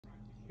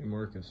Hey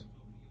Marcus,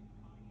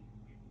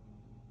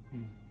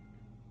 Hmm.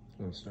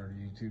 want to start a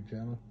YouTube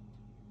channel?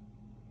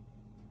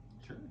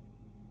 Sure.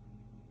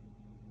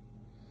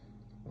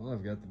 Well,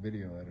 I've got the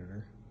video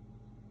editor,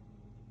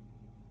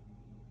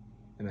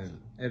 and I've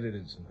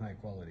edited some high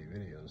quality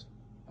videos.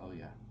 Oh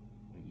yeah.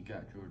 You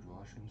got George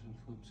Washington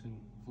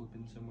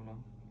flipping someone off?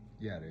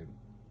 Yeah, dude.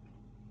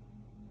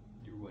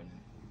 You're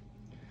winning.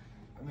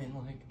 I mean,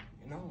 like,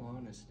 in all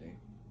honesty,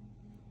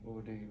 what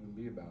would it even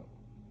be about?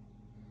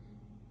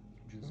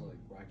 Just like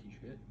wacky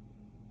shit?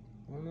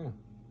 I don't know.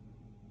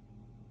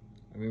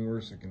 I mean,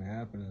 worst that can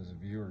happen is the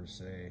viewers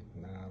say,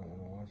 nah, I don't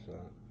want to watch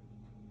that.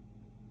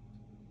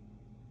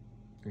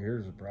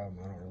 Here's the problem,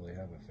 I don't really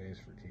have a face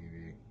for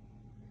TV.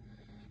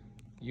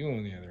 You,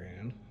 on the other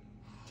hand,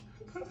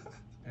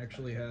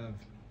 actually have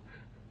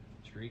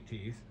straight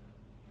teeth.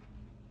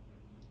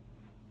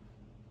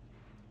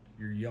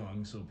 You're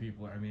young, so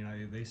people,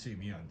 they see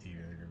me on TV,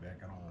 they go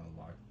back, I don't want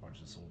to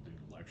watch this old dude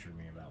lecture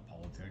me about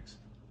politics.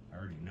 I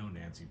already know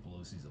Nancy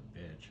Pelosi's a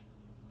bitch.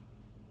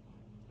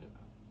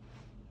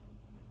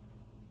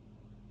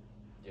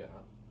 Yeah.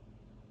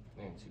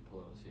 Nancy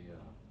Pelosi,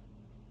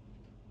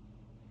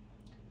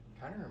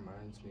 kind of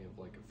reminds me of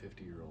like a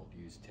 50-year-old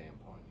used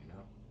tampon, you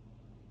know?